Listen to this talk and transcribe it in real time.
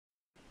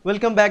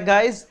Welcome back,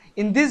 guys.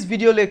 In this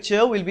video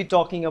lecture we'll be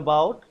talking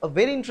about a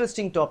very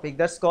interesting topic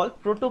that's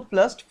called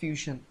Protoplast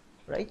Fusion,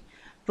 right?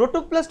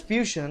 Protoplast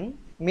Fusion,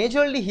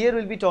 majorly here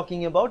we'll be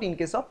talking about in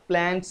case of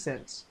plant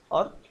cells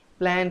or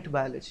plant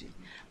biology.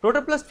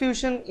 Protoplast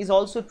Fusion is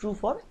also true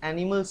for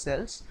animal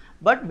cells,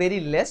 but very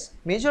less.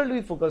 Majorly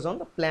we focus on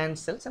the plant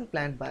cells and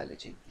plant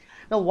biology.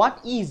 Now what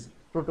is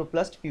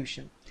Protoplast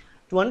Fusion?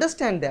 To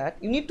understand that,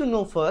 you need to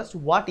know first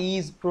what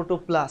is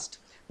protoplast.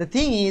 The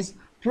thing is,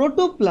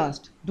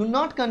 protoplast, do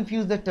not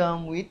confuse the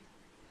term with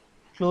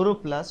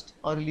chloroplast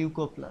or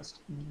leucoplast.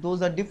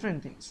 Those are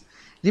different things.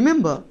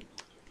 Remember,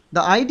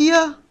 the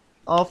idea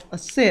of a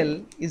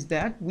cell is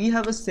that we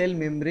have a cell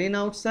membrane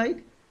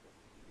outside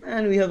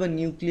and we have a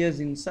nucleus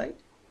inside.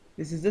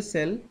 This is the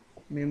cell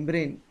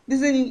membrane.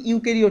 This is a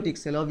eukaryotic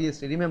cell,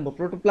 obviously. Remember,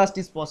 protoplast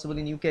is possible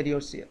in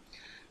eukaryotes here.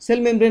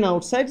 Cell membrane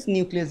outside,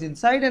 nucleus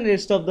inside, and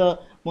rest of the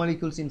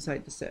molecules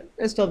inside the cell.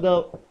 Rest of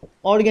the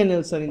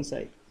organelles are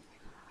inside.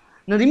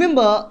 Now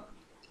remember,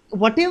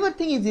 whatever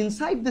thing is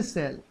inside the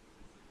cell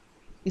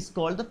is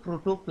called the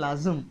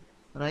protoplasm,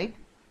 right?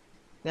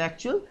 The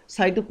actual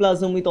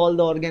cytoplasm with all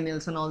the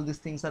organelles and all these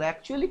things are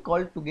actually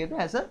called together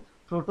as a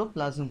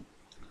protoplasm.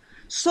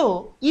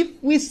 So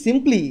if we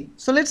simply,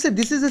 so let's say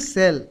this is a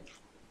cell,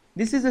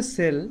 this is a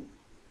cell.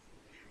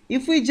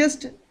 If we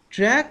just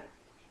drag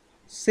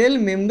cell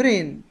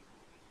membrane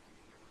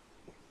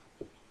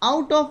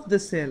out of the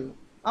cell,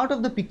 out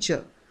of the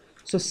picture,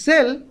 so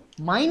cell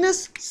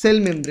minus cell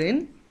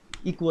membrane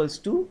equals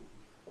to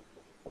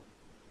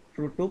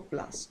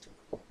protoplast.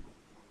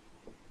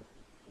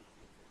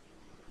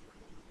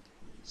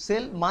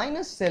 Cell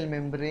minus cell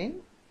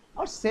membrane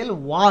or cell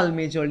wall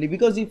majorly,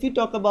 because if you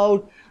talk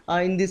about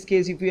in this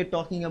case, if we are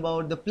talking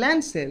about the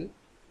plant cell,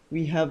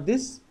 we have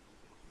this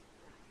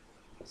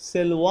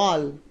cell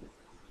wall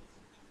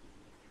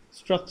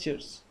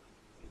structures.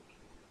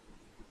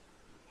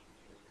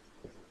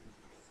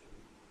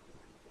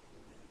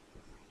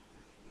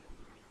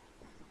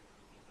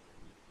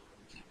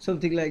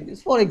 Something like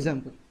this. For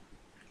example,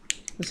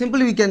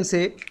 simply we can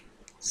say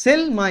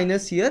cell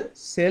minus here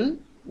cell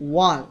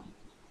wall.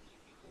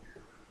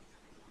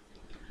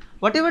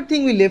 Whatever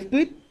thing we left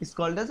with is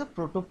called as a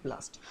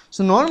protoplast.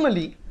 So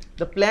normally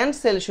the plant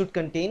cell should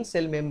contain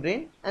cell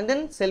membrane, and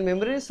then cell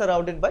membrane is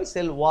surrounded by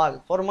cell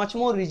wall for much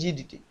more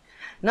rigidity.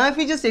 Now if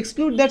we just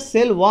exclude that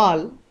cell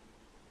wall,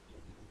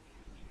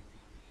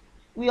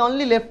 we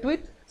only left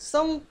with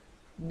some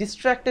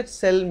distracted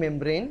cell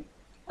membrane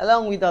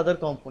along with other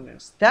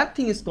components. That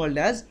thing is called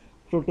as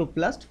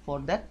protoplast for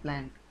that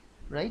plant,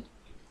 right?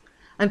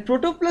 And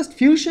protoplast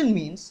fusion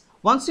means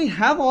once we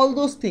have all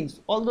those things,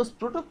 all those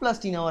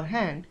protoplast in our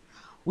hand,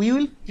 we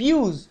will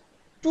fuse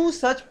two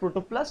such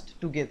protoplast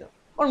together,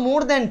 or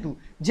more than two.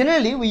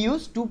 Generally we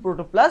use two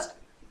protoplast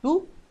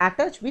to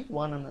attach with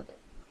one another,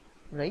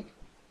 right?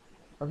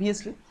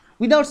 Obviously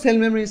without cell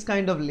membrane is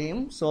kind of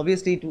lame, so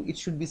obviously it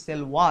should be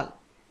cell wall,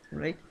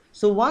 right?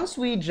 So once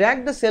we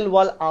drag the cell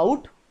wall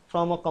out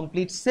from a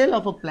complete cell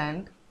of a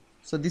plant,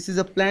 so this is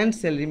a plant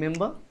cell,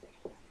 remember,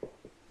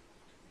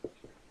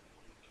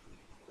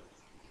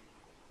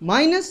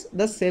 minus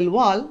the cell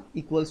wall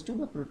equals to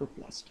the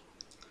protoplast.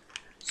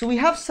 So we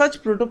have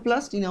such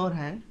protoplast in our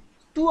hand.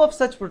 Two of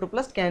such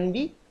protoplast can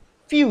be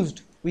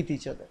fused with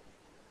each other,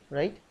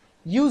 right,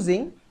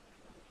 using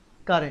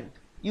current,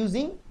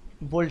 using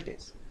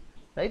voltage,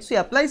 right? So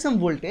you apply some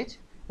voltage,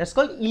 that's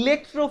called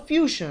electro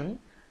fusion,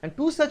 and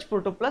two such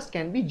protoplast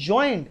can be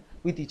joined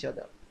with each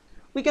other.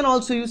 We can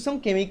also use some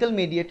chemical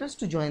mediators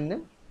to join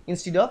them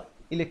instead of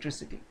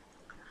electricity.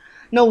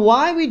 Now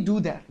why we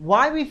do that?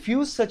 Why we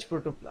fuse such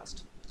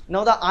protoplast?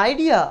 Now the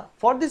idea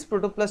for this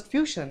protoplast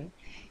fusion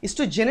is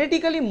to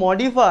genetically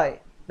modify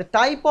the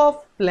type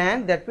of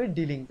plant that we're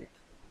dealing with.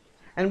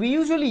 And we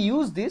usually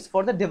use this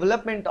for the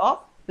development of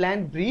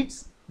plant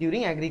breeds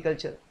during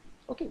agriculture.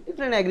 Okay,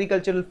 different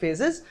agricultural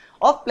phases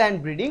of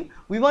plant breeding,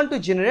 we want to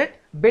generate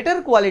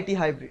better quality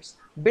hybrids,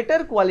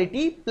 better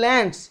quality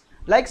plants,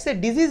 like say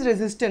disease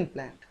resistant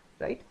plant,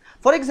 right?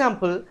 For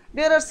example,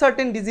 there are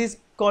certain disease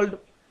called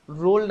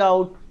rolled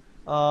out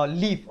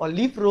leaf or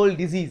leaf roll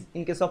disease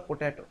in case of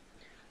potato.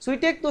 So we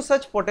take those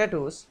such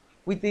potatoes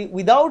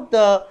without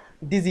the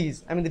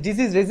disease, I mean the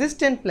disease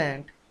resistant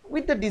plant,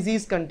 with the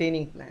disease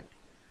containing plant,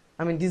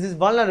 I mean disease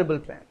vulnerable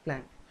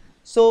plant.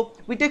 So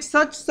we take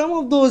some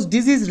of those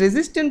disease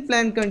resistant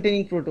plant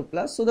containing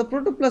protoplast. So the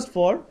protoplast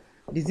for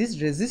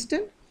disease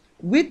resistant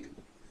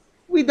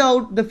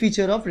without the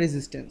feature of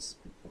resistance,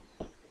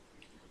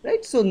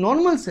 right? So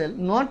normal cell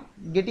not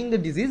getting the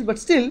disease, but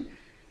still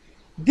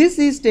this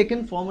is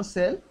taken from a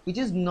cell which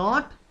is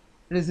not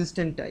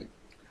resistant type,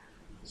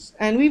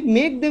 and we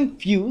make them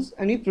fuse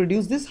and we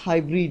produce this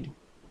hybrid.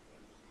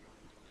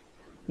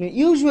 Now,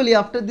 usually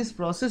after these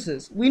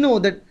processes, we know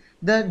that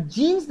the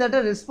genes that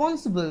are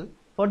responsible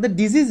for the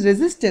disease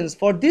resistance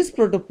for this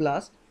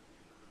protoplast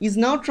is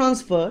now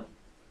transferred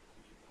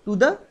to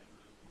the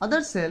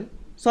other cell.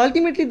 So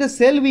ultimately the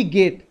cell we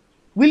get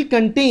will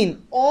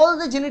contain all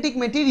the genetic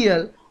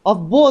material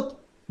of both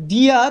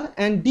DR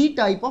and D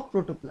type of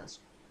protoplast.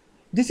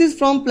 This is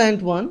from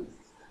plant 1,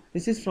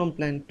 this is from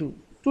plant 2,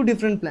 two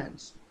different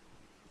plants,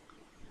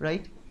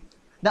 right?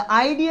 The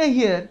idea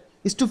here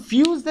is to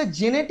fuse the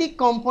genetic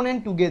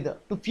component together,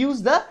 to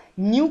fuse the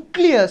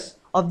nucleus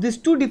of these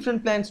two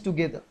different plants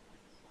together.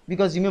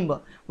 Because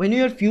remember, when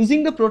you are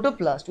fusing the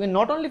protoplast, we are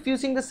not only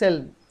fusing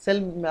the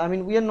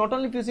we are not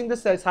only fusing the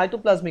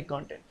cytoplasmic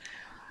content.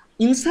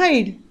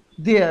 Inside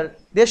there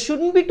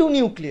shouldn't be two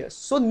nucleus.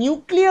 So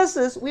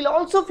nucleuses will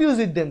also fuse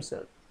with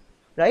themselves,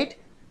 right?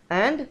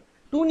 And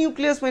two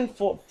nucleus when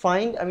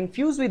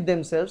fuse with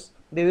themselves,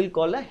 they will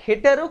call a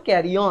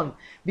heterokaryon,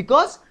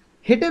 because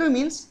hetero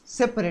means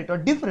separate or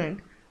different.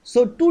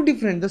 So two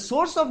different, the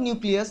source of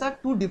nucleus are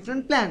two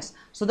different plants.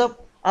 So the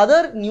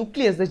other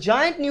nucleus, the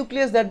giant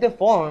nucleus that they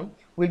form,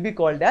 will be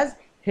called as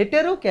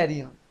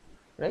heterokaryon,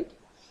 right?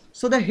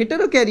 So the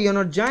heterokaryon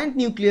or giant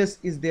nucleus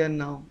is there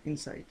now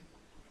inside,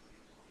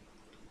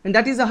 and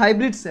that is a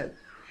hybrid cell.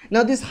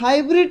 Now this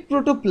hybrid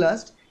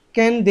protoplast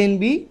can then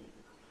be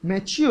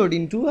matured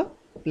into a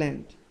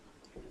plant,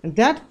 and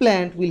that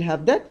plant will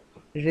have that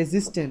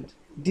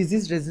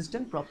disease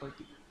resistant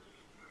property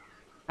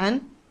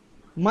and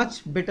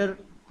much better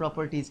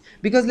properties,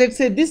 because let's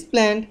say this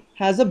plant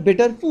has a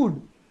better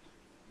food,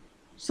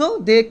 so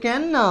they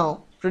can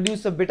now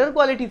produce a better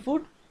quality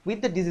food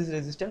with the disease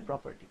resistant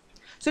property.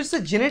 So it's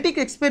a genetic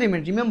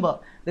experiment. Remember,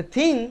 the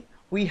thing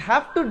we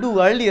have to do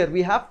earlier,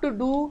 we have to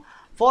do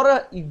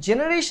for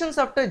generations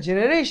after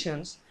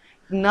generations,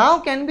 now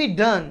can be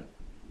done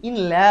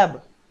in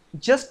lab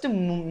just a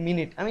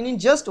minute. In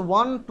just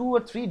 1, 2 or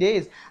 3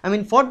 days.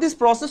 For this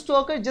process to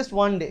occur, just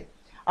 1 day.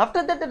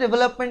 After that, the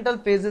developmental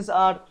phases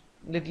are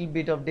little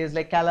bit of days,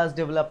 like callus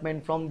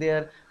development. From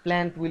there,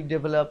 plant will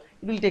develop.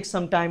 It will take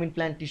some time in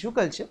plant tissue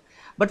culture.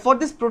 But for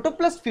this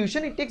protoplast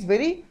fusion, it takes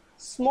very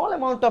small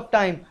amount of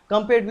time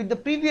compared with the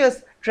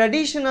previous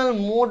traditional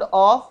mode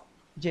of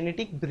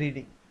genetic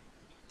breeding.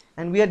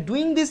 And we are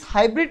doing this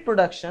hybrid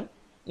production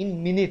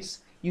in minutes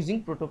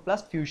using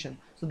protoplast fusion.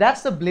 So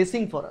that's the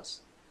blessing for us,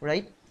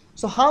 right?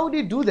 So how do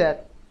you do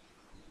that?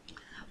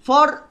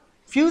 For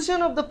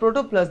fusion of the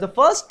protoplast, the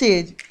first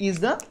stage is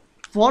the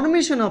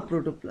formation of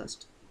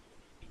protoplast,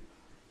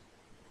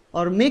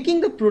 or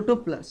making the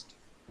protoplast.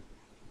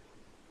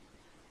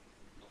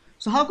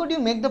 So how could you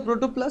make the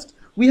protoplast?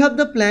 We have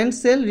the plant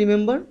cell,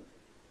 remember?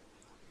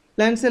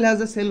 Plant cell has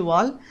a cell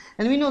wall,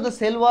 and we know the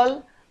cell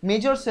wall,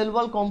 major cell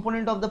wall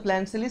component of the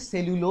plant cell is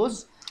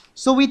cellulose.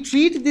 So we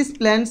treat this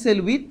plant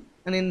cell with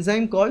an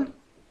enzyme called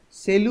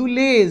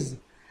cellulase.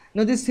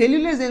 Now this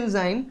cellulase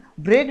enzyme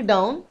break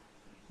down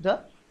the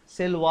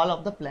cell wall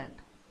of the plant.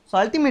 So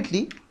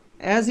ultimately,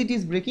 as it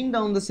is breaking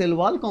down the cell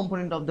wall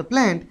component of the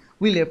plant,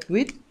 we left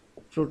with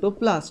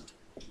protoplast.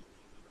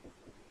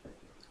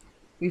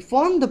 We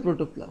form the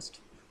protoplast.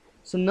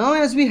 So now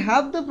as we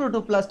have the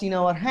protoplast in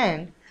our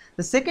hand,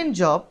 the second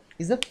job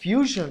is the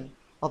fusion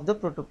of the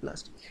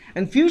protoplast.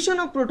 And fusion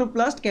of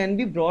protoplast can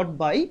be brought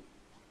by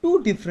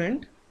two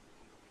different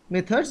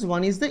methods.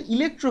 One is the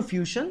electro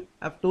fusion,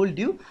 I've told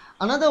you.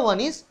 Another one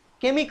is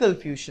chemical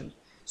fusion.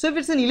 So if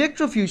it's an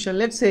electro fusion,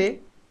 let's say,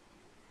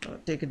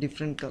 take a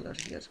different color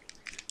here.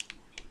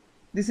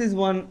 This is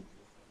one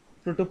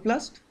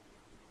protoplast,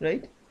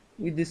 right,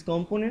 with these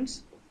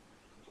components,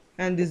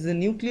 and this is the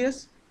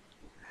nucleus,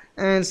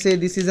 and say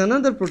this is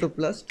another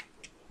protoplast,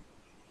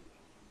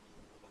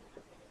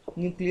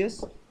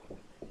 nucleus,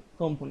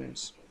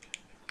 components,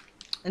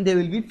 and they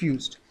will be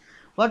fused.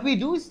 What we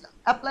do is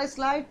apply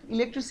slight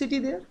electricity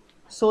there,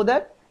 so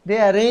that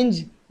they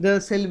arrange the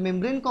cell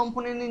membrane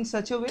component in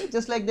such a way,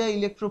 just like the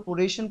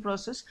electroporation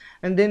process,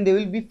 and then they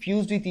will be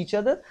fused with each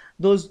other.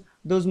 Those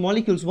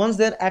molecules, once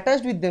they are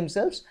attached with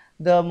themselves,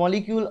 the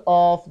molecule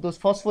of those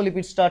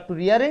phospholipids start to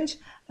rearrange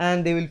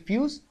and they will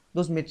fuse,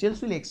 those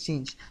materials will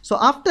exchange. So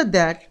after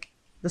that,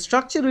 the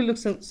structure will look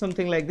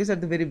something like this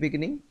at the very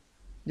beginning,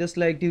 just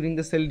like during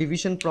the cell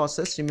division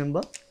process,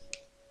 remember,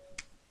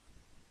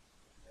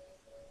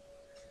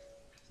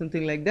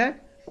 something like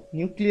that.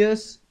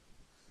 Nucleus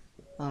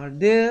are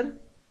there,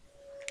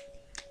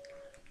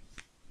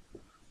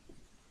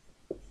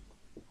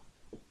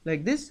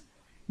 like this.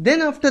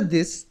 Then after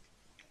this,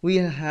 we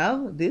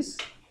have this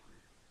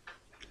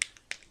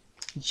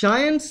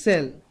giant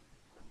cell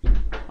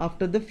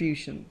after the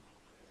fusion.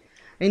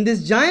 In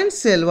this giant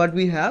cell, what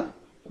we have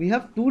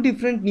two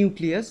different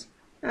nucleus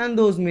and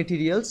those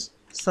materials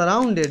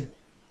surrounded.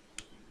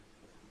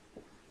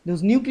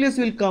 Those nucleus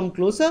will come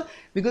closer,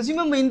 because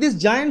remember, in this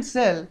giant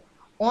cell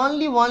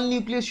only one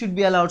nucleus should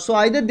be allowed, so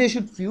either they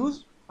should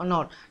fuse or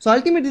not. So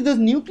ultimately those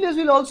nucleus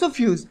will also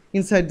fuse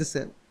inside the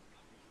cell.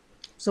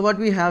 So what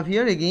we have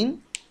here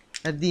again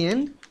at the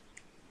end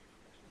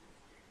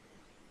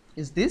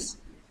is these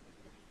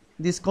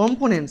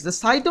components. The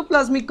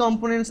cytoplasmic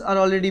components are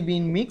already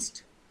being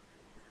mixed,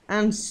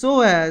 and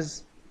so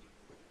as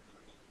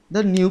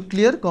the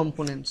nuclear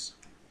components.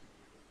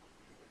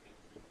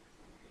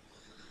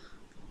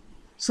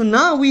 So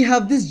now we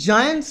have this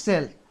giant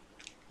cell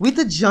with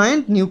a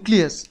giant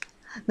nucleus.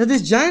 Now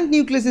this giant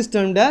nucleus is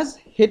termed as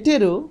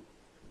heterokaryon.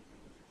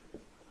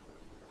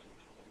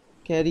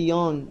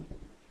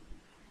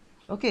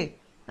 Okay,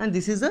 and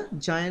this is a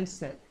giant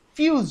cell.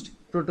 fused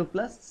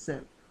protoplast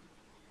cell,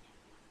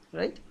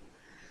 right?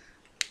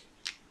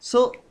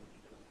 So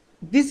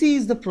this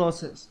is the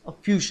process of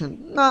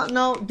fusion.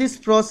 Now this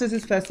process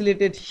is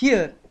facilitated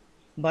here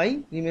by,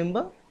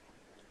 remember,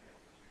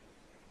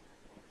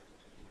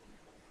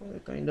 a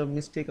kind of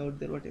mistake out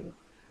there, whatever,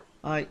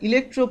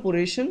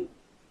 electroporation,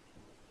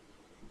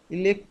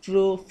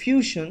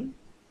 electrofusion,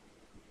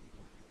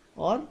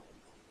 or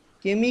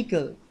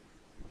chemical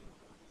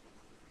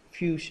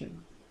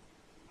fusion.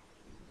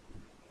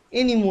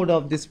 Any mode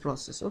of this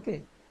process,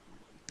 okay,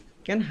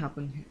 can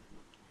happen here.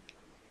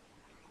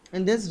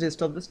 And there's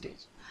rest of the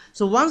stage.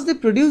 So once they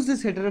produce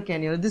this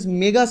heterocannula, this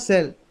mega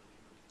cell,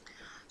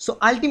 so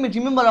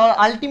remember our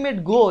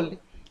ultimate goal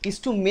is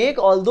to make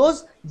all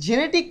those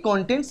genetic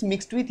contents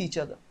mixed with each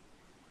other.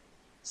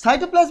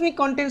 Cytoplasmic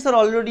contents are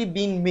already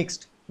being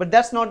mixed, but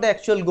that's not the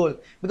actual goal,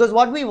 because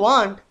what we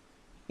want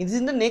is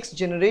in the next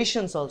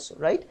generations also,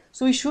 right?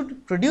 So we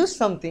should produce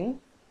something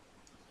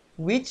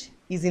which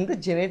is in the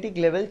genetic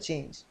level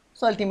change.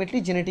 So ultimately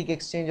genetic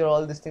exchange or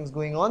all these things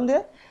going on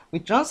there. We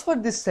transfer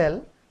this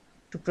cell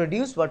to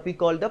produce what we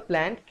call the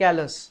plant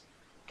callus.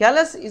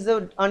 Callus is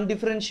the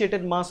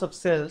undifferentiated mass of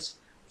cells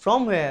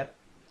from where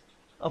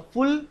a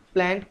full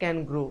plant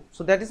can grow.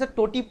 So that is a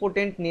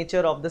totipotent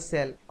nature of the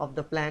cell of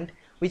the plant,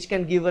 which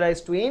can give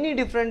rise to any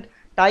different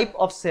type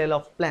of cell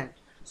of plant.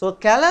 So a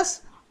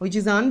callus, which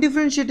is an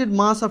undifferentiated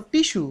mass of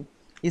tissue,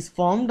 is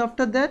formed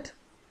after that.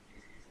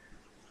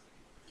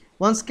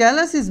 Once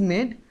callus is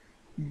made,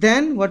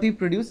 then what we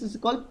produce is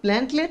called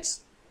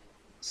plantlets,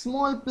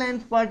 small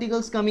plant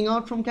particles coming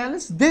out from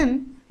callus.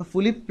 Then a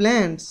full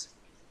plant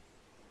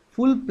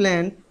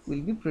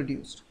will be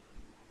produced.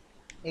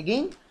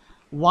 Again,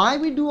 why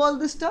we do all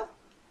this stuff?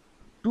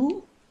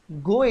 To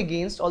go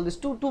against all this,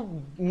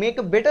 to make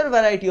a better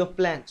variety of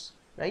plants,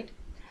 right?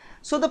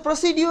 So the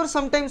procedure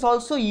sometimes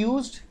also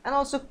used and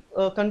also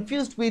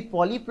confused with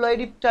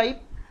polyploidy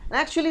type. And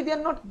actually they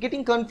are not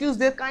getting confused,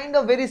 they are kind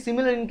of very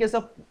similar in case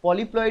of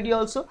polyploidy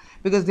also,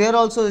 because there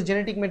also the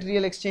genetic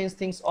material exchange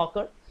things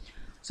occur.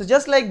 So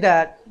just like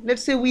that,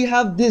 let's say we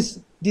have this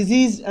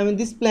disease,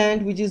 this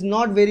plant which is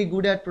not very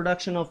good at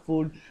production of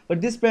food, but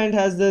this plant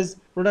has this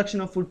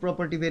production of food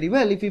property very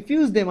well. If we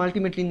fuse them,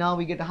 ultimately now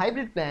we get a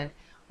hybrid plant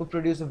who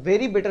produce a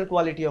very better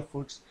quality of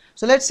foods.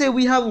 So let's say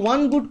we have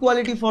one good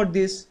quality for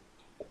this,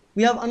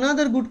 we have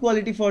another good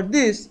quality for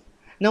this.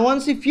 Now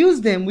once we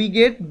fuse them, we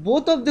get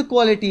both of the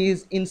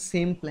qualities in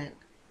same plant.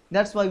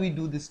 That's why we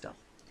do this stuff.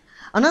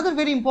 Another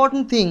very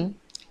important thing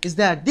is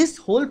that this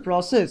whole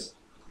process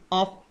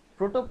of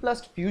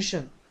protoplast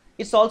fusion,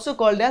 it's also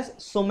called as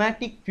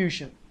somatic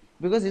fusion,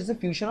 because it's a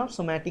fusion of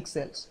somatic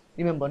cells.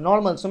 Remember,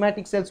 normal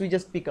somatic cells we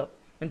just pick up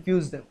and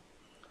fuse them,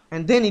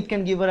 and then it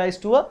can give rise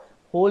to a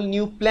whole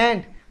new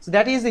plant. So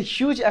that is a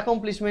huge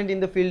accomplishment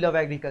in the field of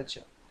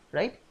agriculture,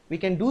 right? We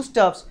can do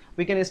stuffs,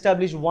 we can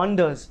establish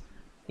wonders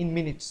in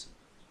minutes.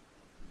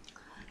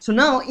 So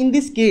now in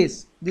this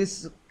case,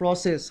 this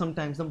process,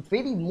 sometimes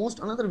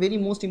another very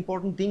most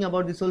important thing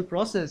about this whole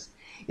process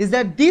is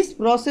that this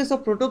process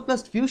of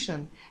protoplast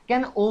fusion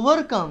can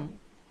overcome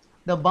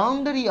the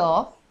boundary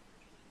of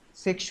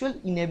sexual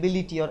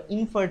inability or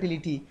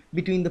infertility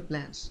between the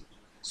plants.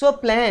 So a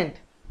plant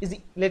is,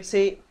 let's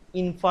say,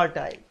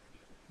 infertile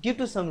due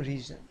to some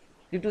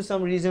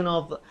reason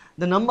of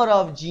the number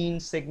of gene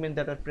segments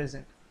that are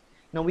present.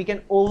 Now we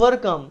can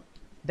overcome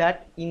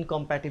that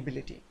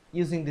incompatibility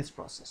using this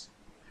process.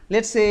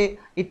 Let's say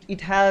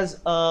it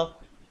has a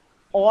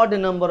odd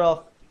number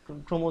of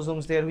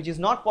chromosomes there, which is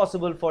not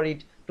possible for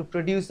it to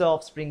produce the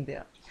offspring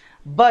there.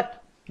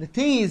 But the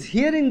thing is,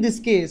 here in this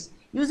case,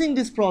 using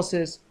this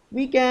process,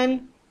 we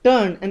can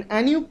turn an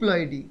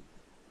aneuploidy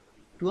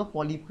to a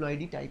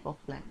polyploidy type of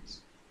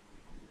plants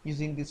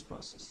using this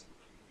process.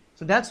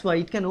 So that's why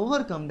it can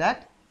overcome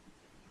that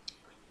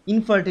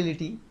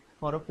infertility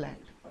for a plant,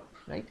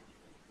 right?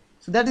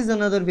 So that is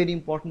another very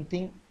important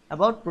thing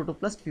about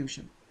protoplast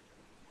fusion.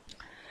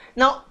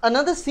 Now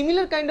another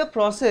similar kind of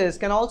process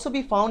can also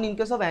be found in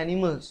case of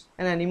animals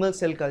and animal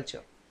cell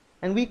culture,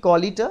 and we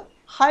call it a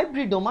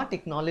hybridoma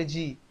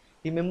technology.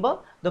 Remember,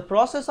 the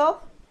process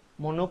of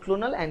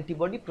monoclonal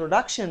antibody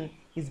production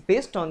is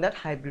based on that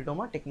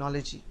hybridoma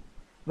technology,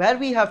 where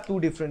we have two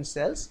different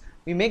cells,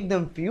 we make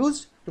them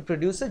fused to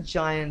produce a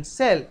giant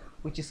cell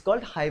which is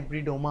called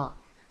hybridoma.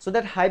 So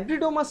that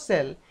hybridoma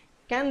cell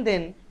can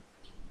then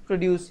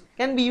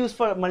can be used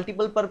for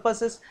multiple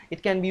purposes.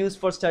 It can be used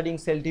for studying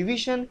cell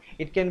division,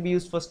 it can be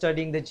used for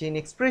studying the gene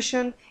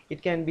expression,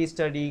 it can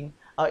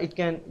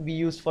be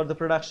used for the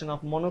production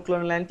of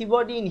monoclonal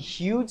antibody in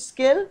huge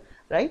scale,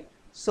 right?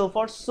 So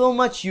for so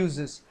much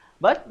uses,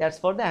 but that's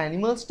for the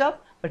animal stuff.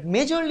 But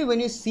majorly when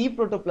you see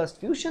protoplast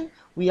fusion,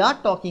 we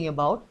are talking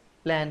about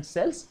plant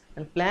cells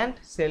and plant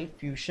cell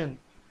fusion,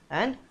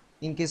 and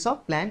in case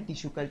of plant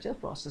tissue culture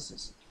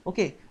processes.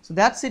 Okay, so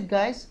that's it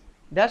guys,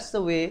 that's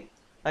the way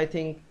I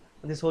think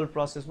this whole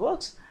process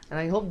works, and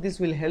I hope this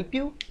will help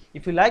you.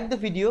 If you like the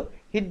video,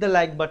 hit the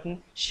like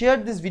button, share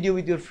this video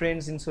with your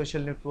friends in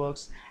social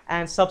networks,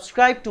 and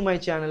subscribe to my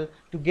channel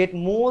to get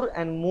more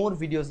and more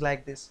videos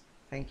like this.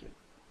 Thank you.